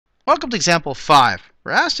Welcome to example 5.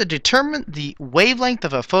 We're asked to determine the wavelength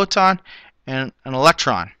of a photon and an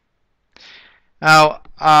electron. Now,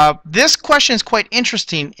 this question is quite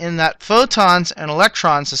interesting in that photons and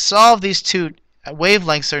electrons, to solve these two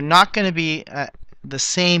wavelengths, are not going to be the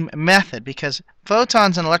same method because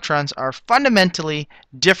photons and electrons are fundamentally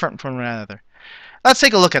different from one another. Let's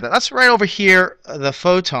take a look at that. Let's write over here the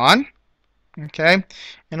photon, okay,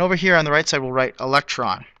 and over here on the right side we'll write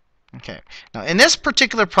electron. Okay, now in this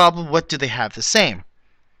particular problem, what do they have the same?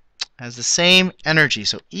 Has the same energy.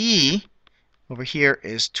 So E over here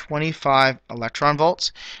is 25 electron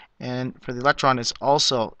volts, and for the electron is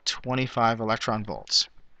also 25 electron volts.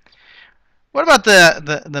 What about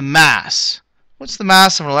the mass? What's the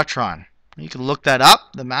mass of an electron? You can look that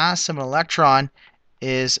up. The mass of an electron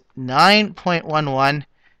is 9.11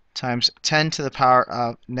 times 10 to the power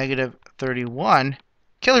of negative 31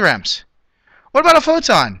 kilograms. What about a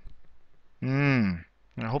photon?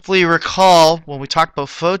 Hopefully you recall when we talked about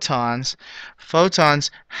photons, photons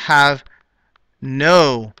have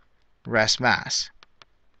no rest mass.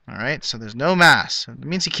 Alright, so there's no mass. It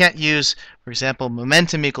means you can't use, for example,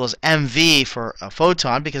 momentum equals mv for a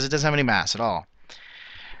photon because it doesn't have any mass at all.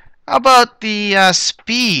 How about the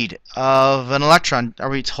speed of an electron? Are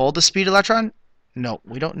we told the speed of an electron? No,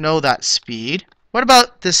 we don't know that speed. What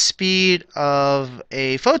about the speed of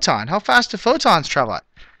a photon? How fast do photons travel at?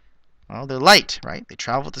 Well, they're light, right? They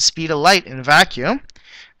travel at the speed of light in a vacuum.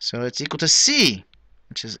 So it's equal to c,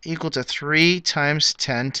 which is equal to 3 times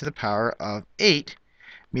 10 to the power of 8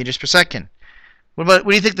 meters per second. What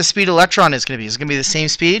do you think the speed of electron is going to be? Is it going to be the same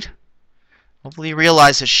speed? Hopefully you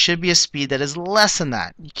realize it should be a speed that is less than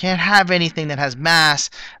that. You can't have anything that has mass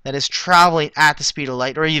that is traveling at the speed of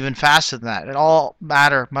light or even faster than that. All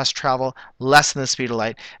matter must travel less than the speed of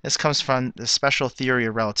light. This comes from the special theory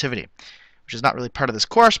of relativity, which is not really part of this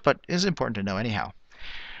course, but is important to know anyhow.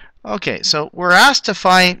 Okay, so we're asked to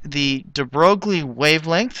find the de Broglie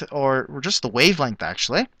wavelength, or just the wavelength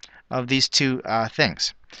actually, of these two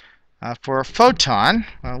things. For a photon,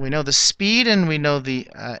 we know the speed and we know the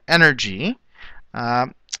energy,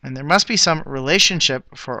 and there must be some relationship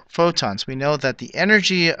for photons. We know that the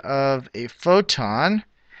energy of a photon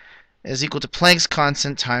is equal to Planck's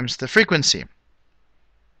constant times the frequency.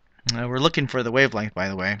 We're looking for the wavelength, by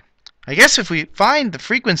the way. I guess if we find the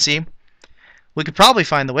frequency, we could probably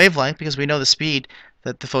find the wavelength because we know the speed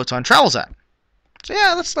that the photon travels at. So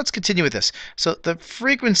yeah, let's continue with this. So the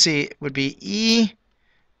frequency would be E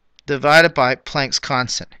divided by Planck's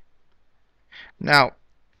constant. Now,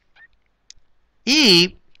 E,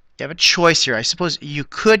 you have a choice here. I suppose you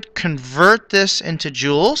could convert this into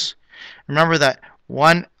joules. Remember that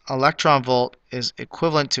 1 electron volt is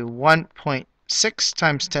equivalent to 1.6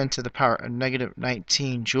 times 10 to the power of negative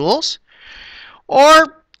 19 joules.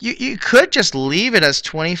 Or you could just leave it as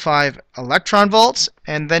 25 electron volts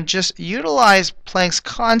and then just utilize Planck's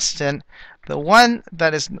constant. The one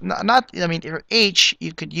that is for H,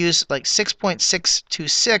 you could use like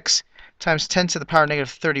 6.626 times 10 to the power negative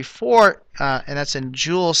 34, and that's in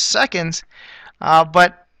joules seconds.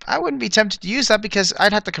 But I wouldn't be tempted to use that because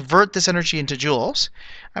I'd have to convert this energy into joules.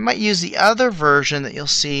 I might use the other version that you'll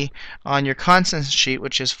see on your constant sheet,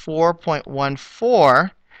 which is 4.14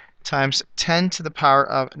 times 10 to the power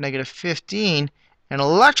of negative 15 in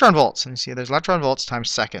electron volts. And you see there's electron volts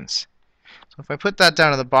times seconds. So if I put that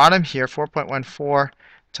down at the bottom here, 4.14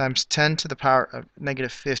 times 10 to the power of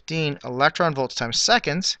negative 15 electron volts times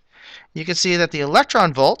seconds, you can see that the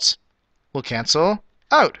electron volts will cancel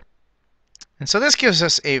out. And so this gives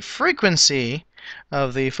us a frequency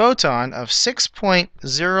of the photon of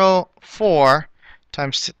 6.04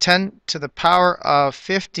 times 10 to the power of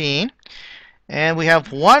 15. And we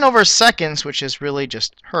have 1 over seconds, which is really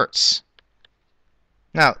just hertz.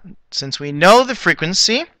 Now, since we know the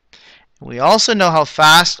frequency, we also know how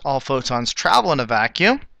fast all photons travel in a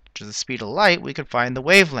vacuum, which is the speed of light, we can find the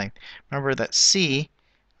wavelength. Remember that c,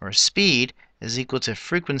 or speed, is equal to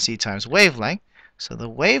frequency times wavelength. So the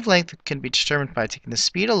wavelength can be determined by taking the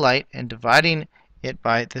speed of light and dividing it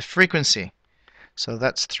by the frequency. So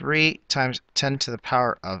that's 3 times 10 to the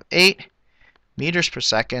power of 8 meters per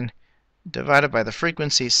second divided by the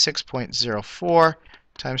frequency 6.04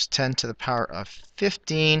 times 10 to the power of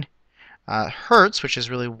 15 hertz, which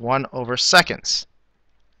is really 1 over seconds.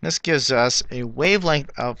 This gives us a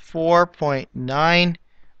wavelength of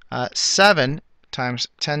 4.97 times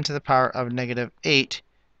 10 to the power of negative 8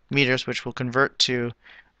 meters, which will convert to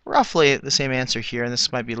roughly the same answer here. And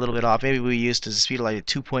this might be a little bit off. Maybe we used as a speed of light at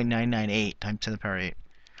 2.998 times 10 to the power 8.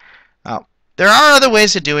 There are other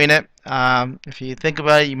ways of doing it. If you think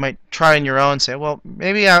about it, you might try on your own and say, well,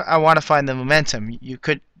 maybe I want to find the momentum. You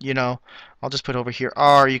could you know, I'll just put over here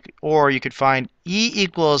R. Or you could find E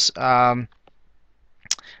equals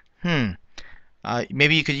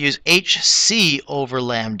maybe you could use HC over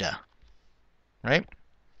lambda, right?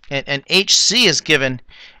 And HC is given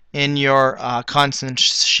in your constant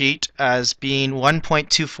sheet as being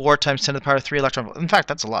 1.24 times 10 to the power 3 electron volts. In fact,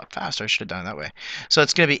 that's a lot faster. I should have done it that way. So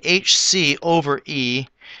it's going to be HC over E,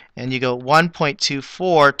 and you go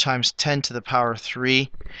 1.24 times 10 to the power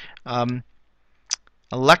 3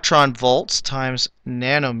 electron volts times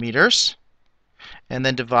nanometers, and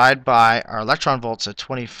then divide by our electron volts at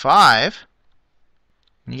 25.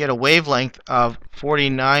 And you get a wavelength of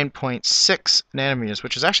 49.6 nanometers,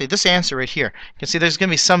 which is actually this answer right here. You can see there's going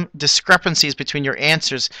to be some discrepancies between your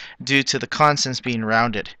answers due to the constants being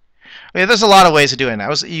rounded. Okay, there's a lot of ways of doing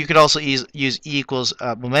that. You could also use E equals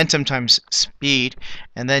momentum times speed,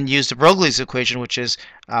 and then use de Broglie's equation, which is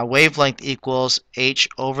wavelength equals h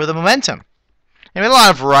over the momentum. And a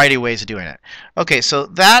lot of variety of ways of doing it. Okay, so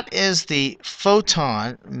that is the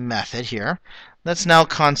photon method here. Let's now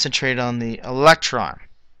concentrate on the electron.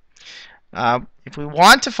 If we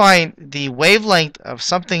want to find the wavelength of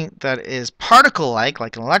something that is particle-like,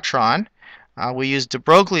 like an electron, we use de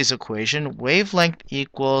Broglie's equation. Wavelength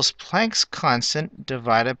equals Planck's constant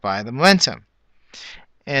divided by the momentum.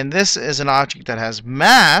 And this is an object that has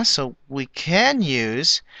mass, so we can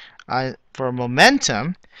use, for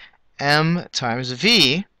momentum, m times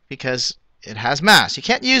v, because it has mass. You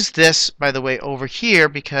can't use this, by the way, over here,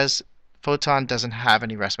 because photon doesn't have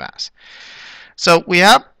any rest mass. So we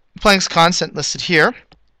have Planck's constant listed here.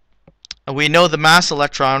 We know the mass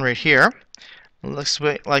electron right here. It looks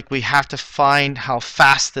like we have to find how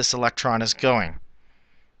fast this electron is going.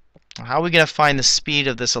 How are we going to find the speed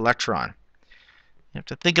of this electron? You have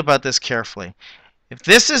to think about this carefully. If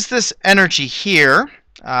this is this energy here,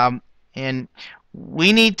 and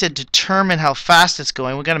we need to determine how fast it's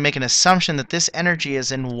going, we've got to make an assumption that this energy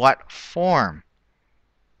is in what form?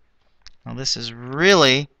 Well, this is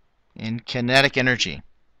really in kinetic energy.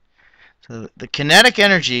 So the kinetic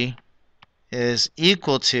energy is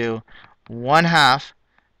equal to 1/2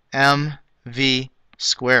 mv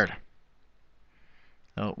squared.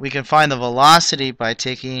 So we can find the velocity by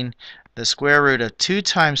taking the square root of 2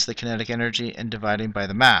 times the kinetic energy and dividing by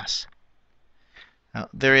the mass. Now,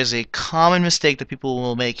 there is a common mistake that people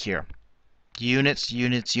will make here. Units,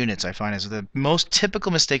 units, units, I find is the most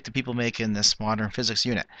typical mistake that people make in this modern physics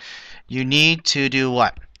unit. You need to do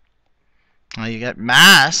what? Well, you get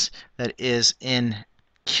mass that is in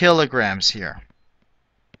kilograms here,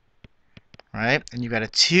 right? And you've got a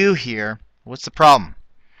 2 here. What's the problem?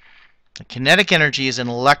 The kinetic energy is in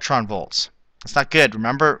electron volts. That's not good.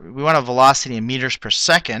 Remember, we want a velocity in meters per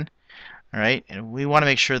second, all right? And we want to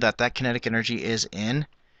make sure that that kinetic energy is in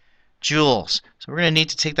joules. So we're going to need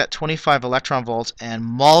to take that 25 electron volts and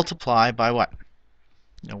multiply by what?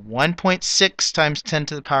 1.6 times 10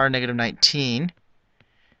 to the power negative 19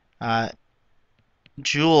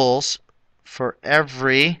 joules for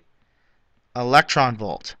every electron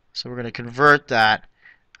volt. So we're going to convert that.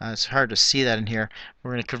 It's hard to see that in here.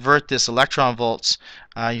 We're going to convert this electron volts.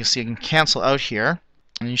 You'll see you can cancel out here.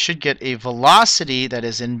 And you should get a velocity that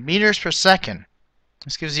is in meters per second.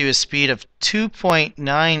 This gives you a speed of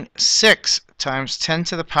 2.96 times 10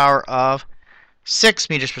 to the power of 6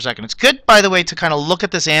 meters per second. It's good, by the way, to kind of look at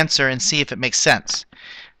this answer and see if it makes sense.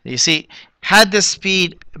 You see, had this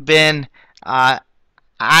speed been at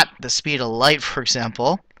the speed of light, for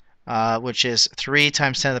example, which is 3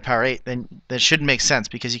 times 10 to the power 8, then that shouldn't make sense,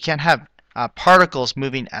 because you can't have particles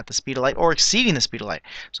moving at the speed of light or exceeding the speed of light.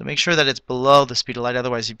 So make sure that it's below the speed of light,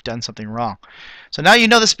 otherwise you've done something wrong. So now you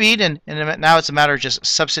know the speed, and now it's a matter of just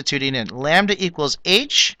substituting in. Lambda equals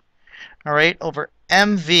h, all right, over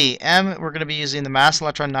mv. M, we're going to be using the mass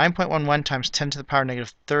electron, 9.11 times 10 to the power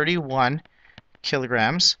negative 31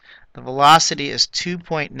 kilograms. The velocity is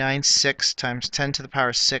 2.96 times 10 to the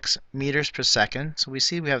power 6 meters per second. So we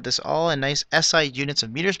see we have this all in nice SI units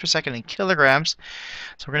of meters per second in kilograms.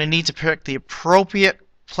 So we're going to need to pick the appropriate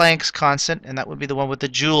Planck's constant, and that would be the one with the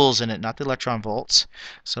joules in it, not the electron volts.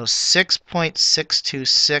 So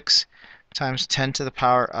 6.626 times 10 to the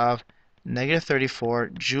power of negative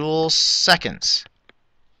 34 joules seconds.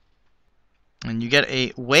 And you get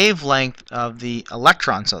a wavelength of the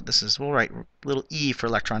electron. So this is, we'll write little e for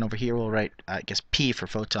electron over here. We'll write, I guess, p for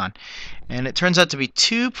photon. And it turns out to be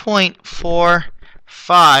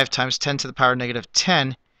 2.45 times 10 to the power negative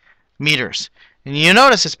 10 meters. And you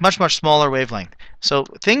notice it's much, much smaller wavelength. So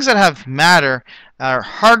things that have matter are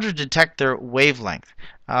harder to detect their wavelength.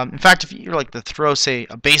 In fact, if you're like to throw, say,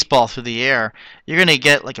 a baseball through the air, you're going to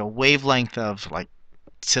get like a wavelength of like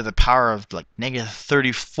to the power of like negative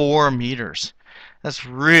 34 meters. That's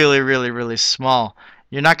really, really, really small.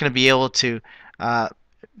 You're not going to be able to uh,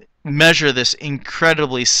 measure this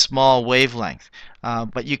incredibly small wavelength.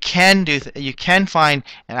 But you can you can find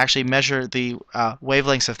and actually measure the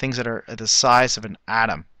wavelengths of things that are the size of an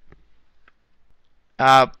atom.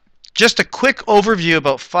 Uh, just a quick overview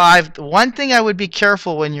about 5. One thing I would be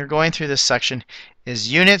careful when you're going through this section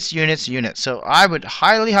is units, units, units. So I would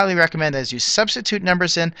highly, highly recommend as you substitute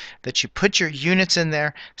numbers in that you put your units in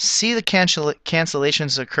there, see the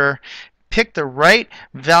cancellations occur, pick the right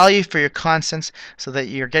value for your constants so that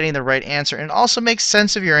you're getting the right answer, and also make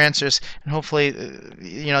sense of your answers, and hopefully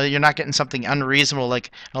you're not getting something unreasonable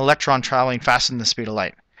like an electron traveling faster than the speed of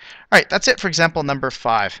light. All right, that's it for example number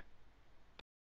 5.